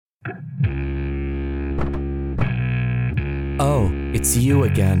Oh, it's you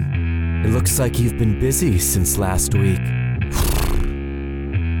again. It looks like you've been busy since last week.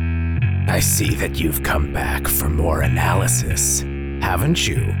 I see that you've come back for more analysis, haven't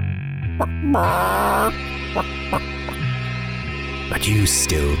you? But you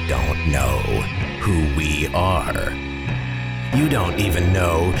still don't know who we are. You don't even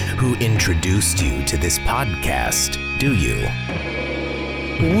know who introduced you to this podcast, do you?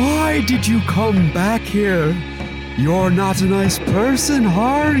 Why did you come back here? You're not a nice person,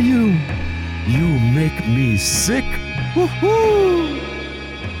 are you? You make me sick. Woohoo!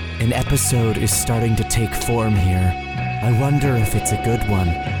 An episode is starting to take form here. I wonder if it's a good one.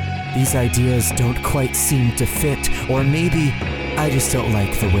 These ideas don't quite seem to fit, or maybe I just don't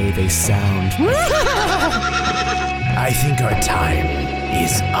like the way they sound. I think our time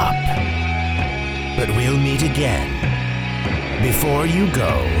is up. But we'll meet again. Before you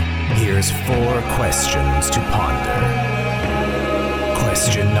go, here's 4 questions to ponder.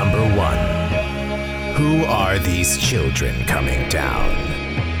 Question number 1. Who are these children coming down?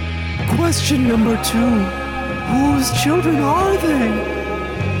 Question number 2. Whose children are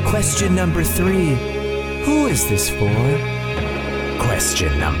they? Question number 3. Who is this for?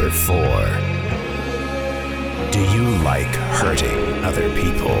 Question number 4. Do you like hurting other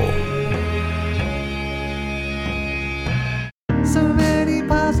people? So many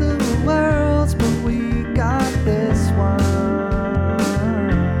possible worlds, but we got this one.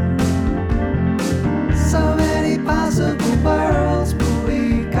 So many possible worlds, but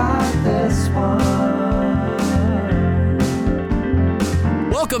we got this one.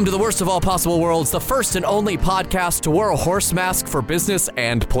 Welcome to the Worst of All Possible Worlds, the first and only podcast to wear a horse mask for business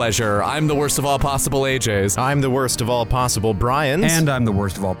and pleasure. I'm the worst of all possible AJs. I'm the worst of all possible Brians. And I'm the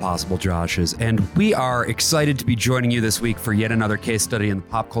worst of all possible Joshes. And we are excited to be joining you this week for yet another case study in the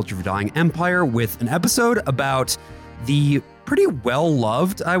pop culture of a dying empire with an episode about the pretty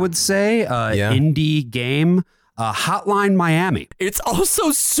well-loved, I would say, indie game, Hotline Miami. It's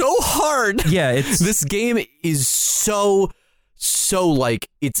also so hard. Yeah, this game is so like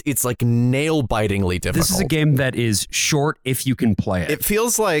it's like nail-bitingly difficult. This is a game that is short if you can play it. It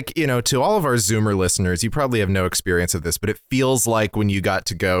feels like, to all of our Zoomer listeners, you probably have no experience of this, but it feels like when you got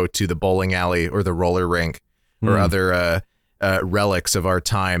to go to the bowling alley or the roller rink or other relics of our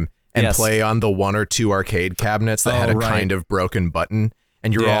time and play on the 1 or 2 arcade cabinets that had a kind of broken button.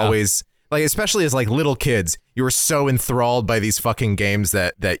 And you're always, like, especially as like little kids, you were so enthralled by these fucking games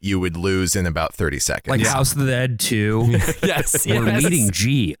that you would lose in about 30 seconds. Like House of the Dead 2. Yes. We're meeting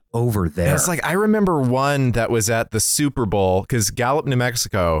G over there. It's like, I remember one that was at the Super Bowl, because Gallup, New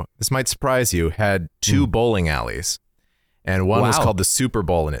Mexico, this might surprise you, had 2 bowling alleys. And one was called the Super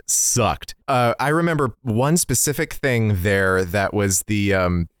Bowl, and it sucked. I remember one specific thing there that was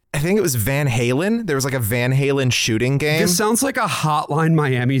the... I think it was Van Halen. There was like a Van Halen shooting game. This sounds like a Hotline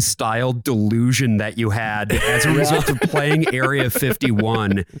Miami style delusion that you had as a result of playing Area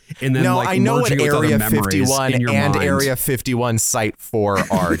 51 and then I know what Area 51 and mind. Area 51 Site 4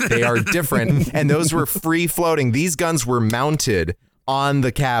 are. They are different, and those were free floating. These guns were mounted on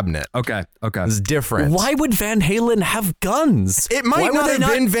the cabinet. Okay. It's different. Why would Van Halen have guns? It might not have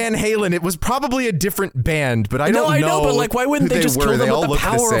been Van Halen. It was probably a different band, but I don't know. I know, but like, why wouldn't they just kill them with the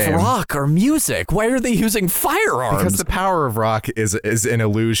power of rock or music? Why are they using firearms? Because the power of rock is an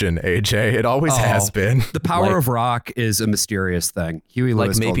illusion, AJ. It always has been. The power of rock is a mysterious thing. Huey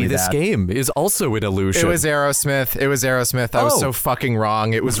Lewis told me maybe this game is also an illusion. It was Aerosmith. I was so fucking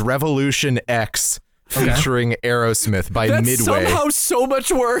wrong. It was Revolution X. Featuring Aerosmith by That's Midway. Somehow so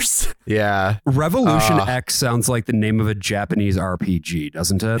much worse. Yeah. Revolution X sounds like the name of a Japanese RPG,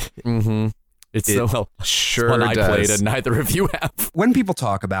 doesn't it? Mm-hmm. It sure one does. I played and neither of you have. When people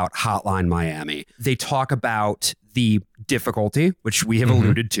talk about Hotline Miami, they talk about the difficulty, which we have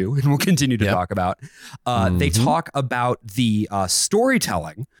alluded to and we'll continue to talk about. They talk about the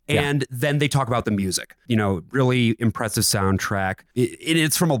storytelling, and then they talk about the music. Really impressive soundtrack.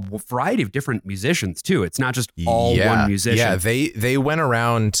 It's from a variety of different musicians too. It's not just all one musician. Yeah, they went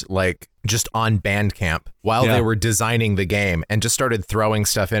around like just on Bandcamp while they were designing the game and just started throwing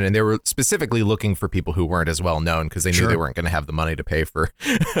stuff in, and they were specifically looking for people who weren't as well known because they knew they weren't going to have the money to pay for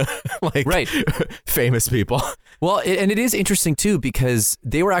famous people. Well, and it is interesting too because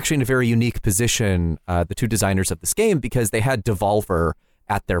they were actually in a very unique position, the 2 designers of this game, because they had Devolver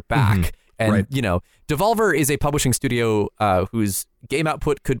at their back. And, Devolver is a publishing studio whose game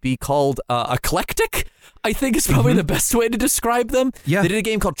output could be called eclectic, I think is probably the best way to describe them. Yeah. They did a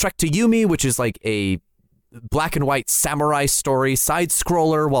game called Trek to Yumi, which is like a black and white samurai story side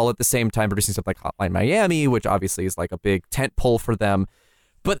scroller, while at the same time producing stuff like Hotline Miami, which obviously is like a big tent pole for them.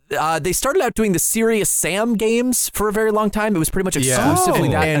 But they started out doing the Serious Sam games for a very long time. It was pretty much exclusively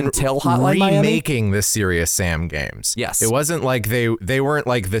that and until Hotline Miami. Remaking the Serious Sam games. Yes. It wasn't like they weren't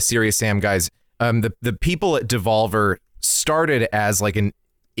like the Serious Sam guys. The people at Devolver started as like an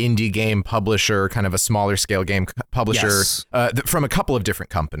indie game publisher, kind of a smaller scale game publisher from a couple of different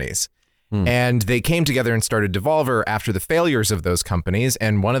companies. And they came together and started Devolver after the failures of those companies.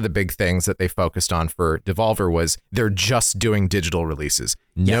 And one of the big things that they focused on for Devolver was they're just doing digital releases,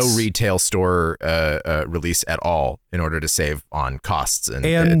 no retail store release at all in order to save on costs and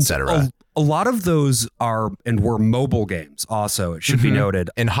et cetera. A lot of those are and were mobile games also, it should be noted.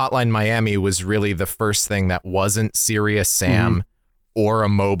 And Hotline Miami was really the first thing that wasn't Serious Sam or a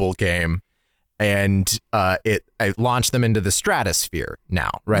mobile game. And it launched them into the stratosphere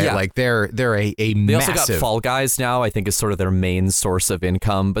now, right? Yeah. Like they're a They massive. also got Fall Guys now, I think is sort of their main source of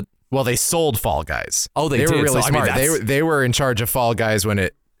income. But well, they sold Fall Guys. Oh, they were did. really So, I mean, smart. They were in charge of Fall Guys when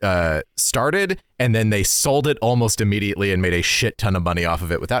it started, and then they sold it almost immediately and made a shit ton of money off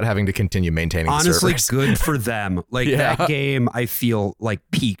of it without having to continue maintaining Honestly, the servers. good for them. Like that game, I feel like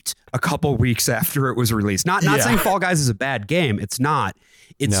peaked a couple weeks after it was released. Not saying Fall Guys is a bad game. It's not.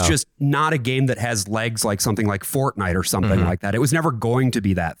 It's just not a game that has legs like something like Fortnite or something like that. It was never going to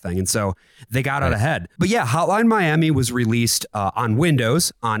be that thing. And so they got out ahead. But yeah, Hotline Miami was released on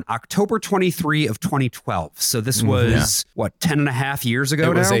Windows on October 23 of 2012. So this was, 10 and a half years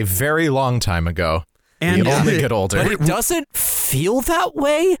ago It was now? a very long time ago. And we only get older. But it doesn't feel that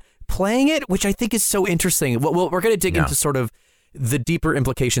way playing it, which I think is so interesting. Well, we're going to dig into sort of the deeper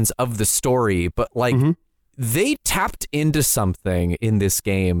implications of the story, but like they tapped into something in this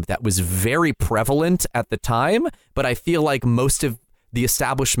game that was very prevalent at the time, but I feel like most of the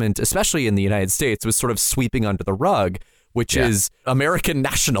establishment, especially in the United States, was sort of sweeping under the rug, which is American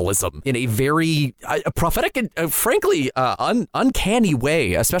nationalism in a very prophetic and frankly uncanny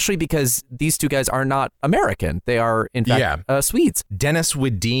way, especially because these two guys are not American. They are, in fact, Swedes. Dennis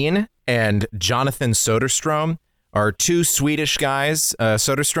Wedin and Jonathan Soderstrom are two Swedish guys.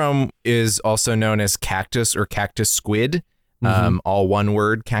 Soderstrom is also known as Cactus or Cactus Squid, all one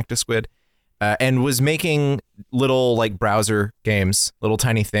word, Cactus Squid, and was making little like browser games, little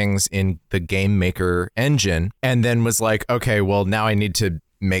tiny things in the Game Maker engine, and then was like, okay, well, now I need to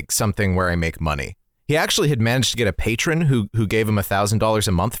make something where I make money. He actually had managed to get a patron who gave him $1,000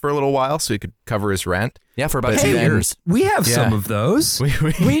 a month for a little while so he could cover his rent. Yeah, for about 2 years. We have some of those.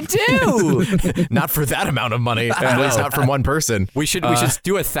 We do. Not for that amount of money, at least not from one person. We should do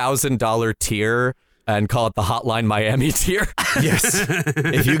 $1,000 tier and call it the Hotline Miami tier. Yes.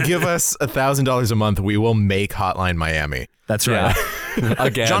 If you give us $1,000 a month, we will make Hotline Miami. That's right.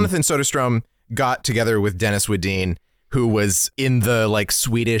 Again. Jonathan Soderstrom got together with Dennis Wedin, who was in the like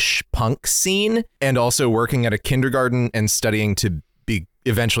Swedish punk scene and also working at a kindergarten and studying to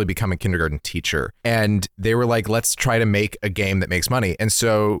eventually become a kindergarten teacher. And they were like, let's try to make a game that makes money. And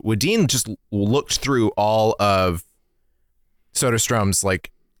so Wedin just looked through all of Soderstrom's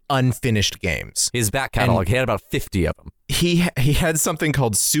like unfinished games. His back catalog, he had about 50 of them. He had something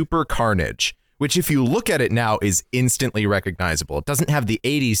called Super Carnage, which if you look at it now is instantly recognizable. It doesn't have the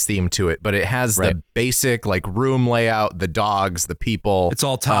 80s theme to it, but it has the basic like room layout, the dogs, the people. It's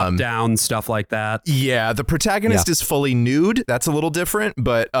all top down stuff like that. Yeah, the protagonist is fully nude. That's a little different,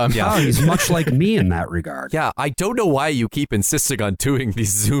 but He's much like me in that regard. Yeah, I don't know why you keep insisting on doing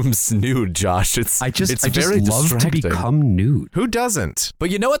these zooms nude, Josh. I just very love distracting. to become nude. Who doesn't?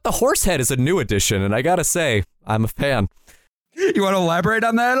 But you know what? The horse head is a new addition, and I gotta say, I'm a fan. You want to elaborate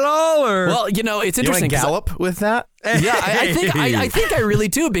on that at all? Or? Well, you know, it's You want interesting. to gallop with that? Yeah, I think I really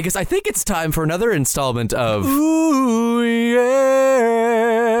do, because I think it's time for another installment of Ooh Yeah,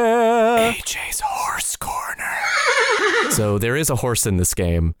 AJ's Horse Corner. So there is a horse in this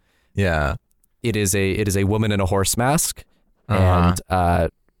game. Yeah. It is a woman in a horse mask, and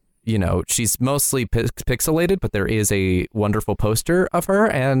you know, she's mostly pixelated, but there is a wonderful poster of her,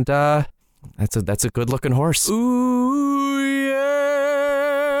 and that's a good looking horse. Ooh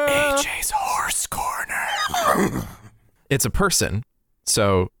yeah, AJ's Horse Corner. It's a person.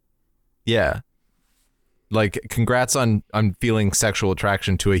 So, yeah. Like, congrats on feeling sexual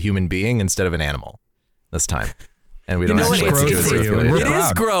attraction to a human being instead of an animal this time. And we don't actually have to do it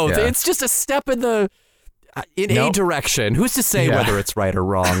is growth. Yeah. It's just a step in a direction. Who's to say whether it's right or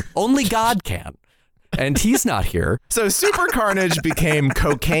wrong? Only God can. And he's not here. So Super Carnage became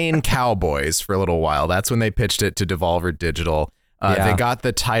Cocaine Cowboys for a little while. That's when they pitched it to Devolver Digital. They got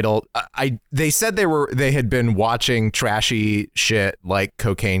the title. They said they had been watching trashy shit like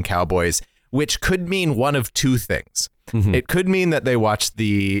Cocaine Cowboys, which could mean one of two things. Mm-hmm. It could mean that they watched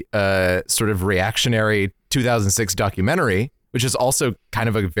the sort of reactionary 2006 documentary which is also kind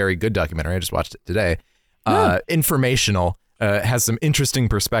of a very good documentary. I just watched it today. Informational, has some interesting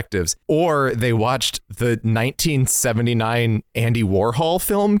perspectives. Or they watched the 1979 Andy Warhol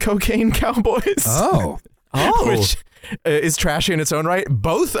film Cocaine Cowboys. Oh. Which is trashy in its own right.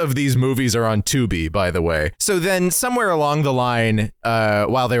 Both of these movies are on Tubi, by the way. So then somewhere along the line,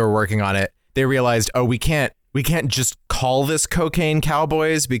 while they were working on it, they realized, we can't just call this Cocaine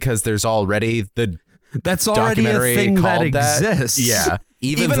Cowboys because there's already that's already a thing that exists. Yeah.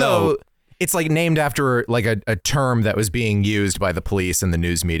 Even though it's like named after like a term that was being used by the police and the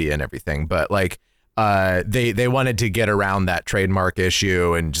news media and everything. But like they wanted to get around that trademark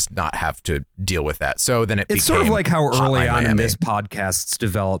issue and just not have to deal with that. So then it's sort of like how early on in Miami. this podcast's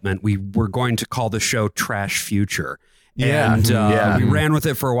development, we were going to call the show Trash Future. Yeah. And we ran with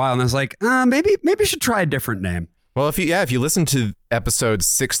it for a while, and I was like, maybe we should try a different name. Well, if you listen to episodes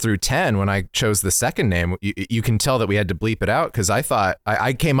 6 through 10, when I chose the second name, you can tell that we had to bleep it out because I thought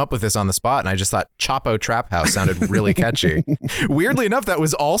I came up with this on the spot and I just thought Chapo Trap House sounded really catchy. Weirdly enough, that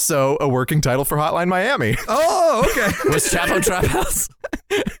was also a working title for Hotline Miami. Oh, okay. Was Chapo Trap House?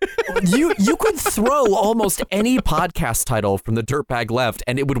 You could throw almost any podcast title from the Dirtbag Left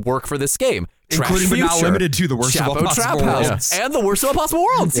and it would work for this game. Including but not limited to the worst of all Chapo possible Trap House. worlds. And the worst of all possible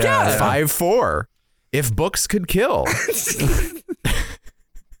worlds. Yeah. 5-4. If books could kill.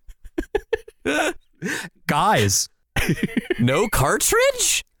 Guys. No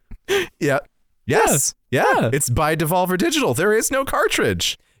cartridge? Yeah. Yes. Yeah. It's by Devolver Digital. There is no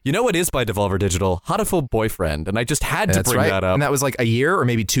cartridge. You know what is by Devolver Digital? Hatoful Boyfriend. And I just had to bring that up. And that was like a year or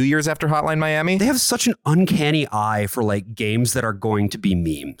maybe 2 years after Hotline Miami. They have such an uncanny eye for like games that are going to be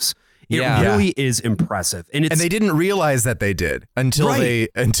memes. It Yeah. really is impressive. And And they didn't realize that they did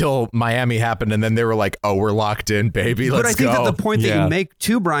until Miami happened, and then they were like, "Oh, we're locked in, baby. Let's go." But I think that the point that Yeah. you make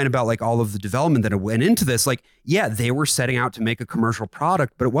too, Brian, about like all of the development that went into this, like, yeah, they were setting out to make a commercial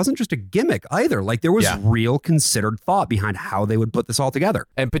product, but it wasn't just a gimmick either. Like there was real considered thought behind how they would put this all together.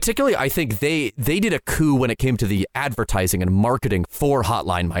 And particularly, I think they did a coup when it came to the advertising and marketing for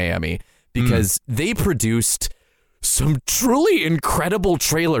Hotline Miami because they produced some truly incredible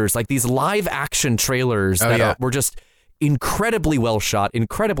trailers, like these live action trailers were just incredibly well shot,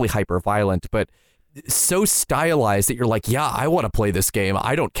 incredibly hyper violent, but so stylized that you're like, yeah, I want to play this game.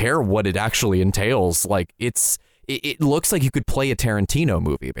 I don't care what it actually entails. Like it looks like you could play a Tarantino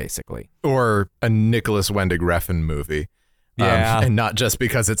movie, basically. Or a Nicholas Winding Refn movie. Yeah. And not just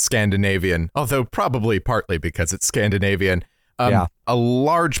because it's Scandinavian, although probably partly because it's Scandinavian. A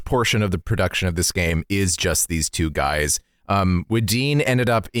large portion of the production of this game is just these two guys. Wadeen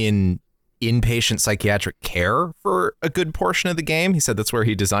ended up in inpatient psychiatric care for a good portion of the game. He said that's where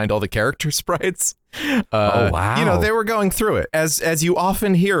he designed all the character sprites. Oh, wow. You know, they were going through it. As you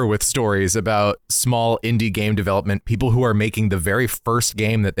often hear with stories about small indie game development, people who are making the very first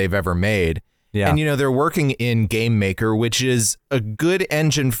game that they've ever made. Yeah. And, you know, they're working in Game Maker, which is a good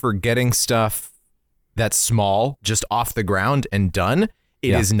engine for getting stuff that's small, just off the ground and done.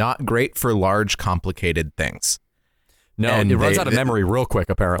 It is not great for large, complicated things. No, and it runs out of memory real quick,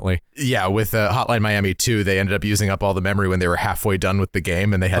 apparently. Yeah, with Hotline Miami 2, they ended up using up all the memory when they were halfway done with the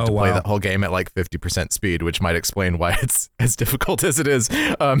game, and they had to play that whole game at like 50% speed, which might explain why it's as difficult as it is.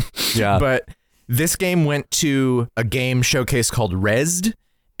 But this game went to a game showcase called Rezzed,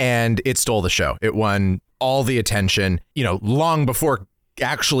 and it stole the show. It won all the attention, you know, long before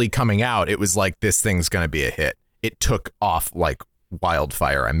actually coming out. It was like, this thing's going to be a hit. It took off like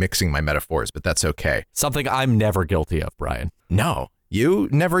wildfire. I'm mixing my metaphors, but that's okay. Something I'm never guilty of, Brian. No, you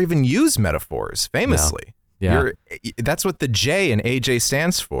never even use metaphors, famously. No. Yeah. That's what the J in AJ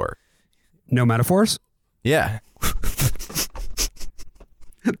stands for. No metaphors? Yeah.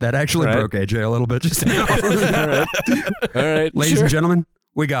 That actually broke AJ a little bit just now. All right. Ladies and gentlemen,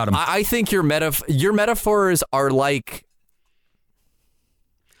 we got him. I think your metaphors are like...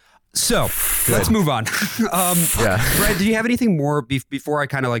 So let's move on. Brad, do you have anything more before I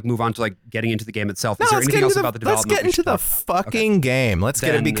kind of like move on to like getting into the game itself? Is there anything else about the development? Let's get into the fucking game. Let's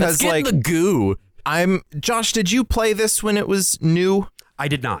get it because let's get in the goo. Josh, did you play this when it was new? I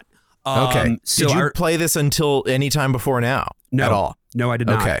did not. Okay. So did you play this until any time before now? No. At all? No, I did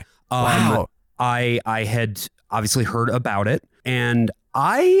not. Okay. Wow. I had obviously heard about it, and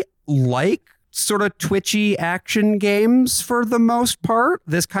I like sort of twitchy action games for the most part.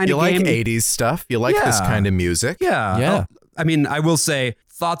 This kind of game. You like 80s stuff? You like this kind of music? Yeah. I mean, I will say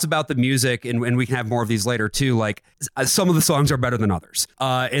thoughts about the music, and we can have more of these later too. Like some of the songs are better than others.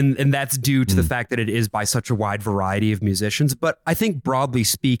 And that's due to the fact that it is by such a wide variety of musicians. But I think broadly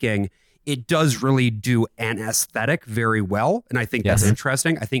speaking, it does really do an aesthetic very well. And I think that's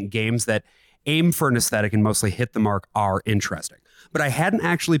interesting. I think games that aim for an aesthetic and mostly hit the mark are interesting. But I hadn't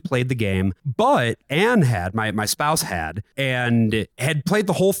actually played the game, but Anne had, my spouse had, and had played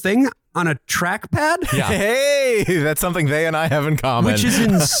the whole thing on a trackpad. Yeah. Hey, that's something they and I have in common. Which is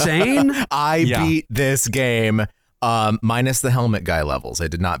insane. I beat this game minus the helmet guy levels. I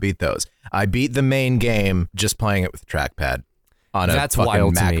did not beat those. I beat the main game just playing it with the trackpad on a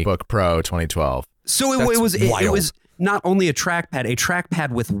fucking MacBook Pro 2012. So it was not only a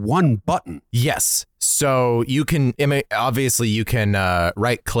trackpad with one button. Yes. So you can, obviously you can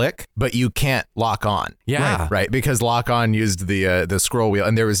right click, but you can't lock on. Yeah. Right. Because lock on used the scroll wheel,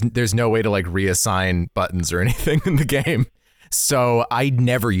 and there's no way to like reassign buttons or anything in the game. So I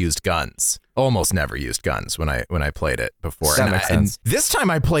never used guns. Almost never used guns when I played it before. That makes sense. And this time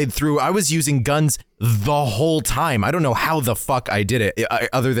I played through, I was using guns the whole time. I don't know how the fuck I did it,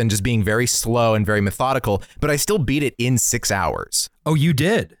 other than just being very slow and very methodical, but I still beat it in 6 hours. Oh, you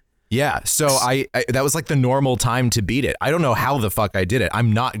did? Yeah. So I that was like the normal time to beat it. I don't know how the fuck I did it.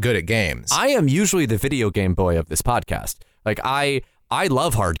 I'm not good at games. I am usually the video game boy of this podcast. Like I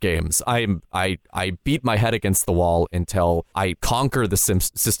love hard games. I beat my head against the wall until I conquer the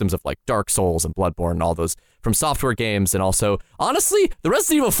systems of like Dark Souls and Bloodborne and all those from software games. And also, honestly, the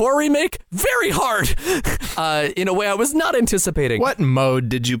Resident Evil 4 remake, very hard in a way I was not anticipating. What mode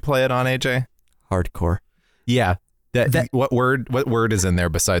did you play it on, AJ? Hardcore. Yeah. What word is in there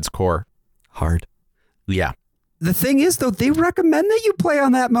besides core? Hard. Yeah. The thing is, though, they recommend that you play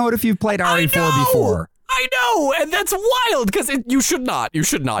on that mode if you've played RE4 before. I know, and that's wild because you should not. You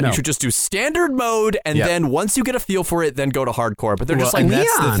should not. No. You should just do standard mode, and then once you get a feel for it, then go to hardcore. But they're just like,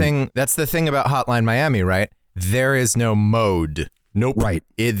 that's the thing. That's the thing about Hotline Miami, right? There is no mode. Nope. Right.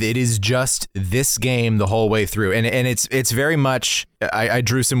 It is just this game the whole way through. And it's very much, I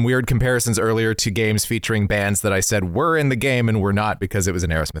drew some weird comparisons earlier to games featuring bands that I said were in the game and were not because it was an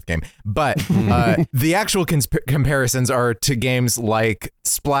Aerosmith game. But the actual comparisons are to games like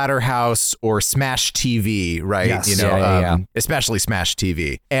Splatterhouse or Smash TV, right? Yes. You know, especially Smash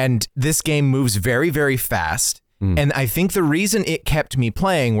TV. And this game moves very, very fast. And I think the reason it kept me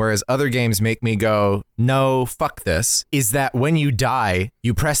playing, whereas other games make me go, no, fuck this, is that when you die,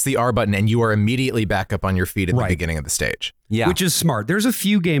 you press the R button and you are immediately back up on your feet at the beginning of the stage. Yeah. Which is smart. There's a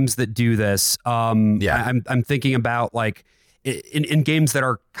few games that do this. I'm thinking about like in games that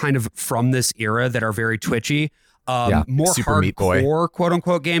are kind of from this era that are very twitchy. More Super Meat Boy. hardcore, quote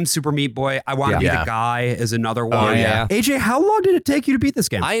unquote games. Super Meat Boy. I Want to Be the Guy is another one. yeah. AJ, how long did it take you to beat this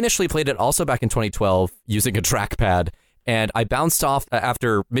game? I initially played it also back in 2012 using a trackpad, and I bounced off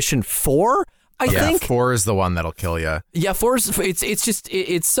after mission 4. I think 4 is the one that'll kill you. Yeah, 4 is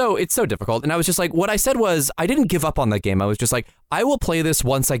it's so difficult. And I was just like, what I said was I didn't give up on the game. I was just like, I will play this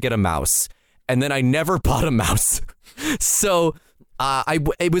once I get a mouse, and then I never bought a mouse. So.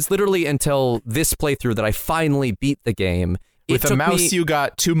 It was literally until this playthrough that I finally beat the game. With a mouse you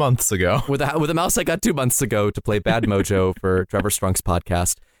got 2 months ago. With a mouse I got 2 months ago to play Bad Mojo for Trevor Strunk's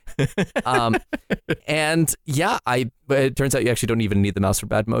podcast. And yeah, it turns out you actually don't even need the mouse for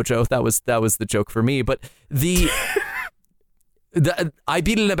Bad Mojo. That was the joke for me. But I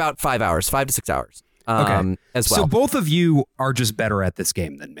beat it in about 5 to 6 hours. Okay. As well. So both of you are just better at this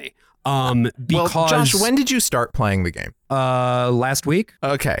game than me. Because well, Josh, when did you start playing the game? Last week.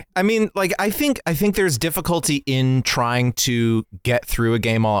 Okay. I mean, like, I think there's difficulty in trying to get through a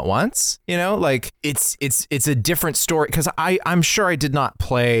game all at once. You know, like it's a different story because I'm sure I did not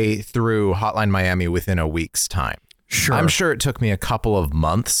play through Hotline Miami within a week's time. Sure. I'm sure it took me a couple of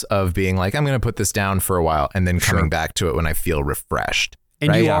months of being like, I'm going to put this down for a while and then coming back to it when I feel refreshed.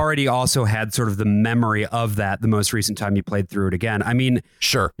 And you already also had sort of the memory of that the most recent time you played through it again. I mean,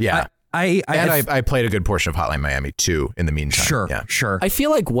 sure. Yeah. I played a good portion of Hotline Miami too in the meantime. Sure. I feel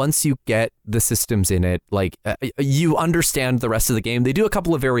like once you get the systems in it, like you understand the rest of the game. They do a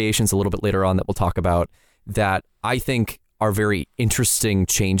couple of variations a little bit later on that we'll talk about that I think are very interesting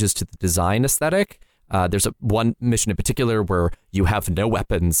changes to the design aesthetic. There's one mission in particular where you have no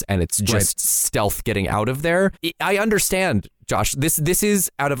weapons and it's just stealth getting out of there. I understand, Josh. This is,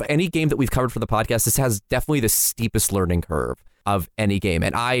 out of any game that we've covered for the podcast, this has definitely the steepest learning curve of any game.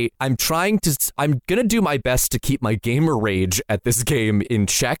 And I'm going to do my best to keep my gamer rage at this game in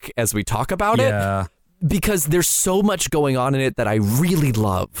check as we talk about it. Because there's so much going on in it that I really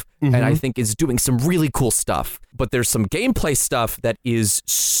love and I think is doing some really cool stuff. But there's some gameplay stuff that is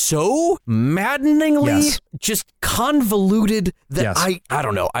so maddeningly just convoluted that I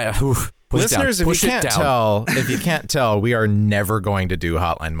don't know. Listeners, if you can't tell, we are never going to do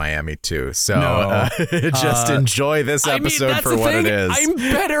Hotline Miami 2. So just enjoy this episode for what it is. I'm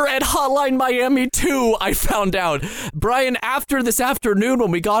better at Hotline Miami 2, I found out. Brian, after this afternoon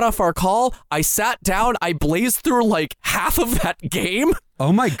when we got off our call, I sat down, I blazed through like half of that game.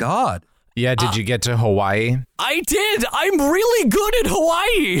 Oh my God. Yeah, did you get to Hawaii? I did. I'm really good at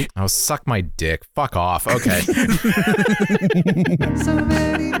Hawaii. Oh, suck my dick. Fuck off. Okay.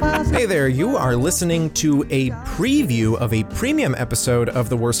 Hey there, you are listening to a preview of a premium episode of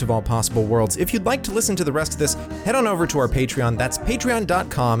The Worst of All Possible Worlds. If you'd like to listen to the rest of this, head on over to our Patreon. That's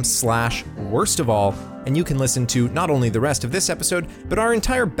patreon.com/worstofall. And you can listen to not only the rest of this episode, but our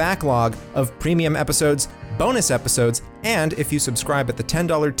entire backlog of premium episodes, bonus episodes, and if you subscribe at the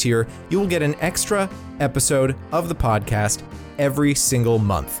 $10 tier, you will get an extra episode of the podcast every single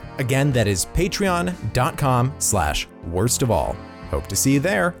month. Again, that is patreon.com/worstofall. Hope to see you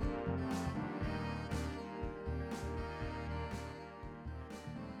there.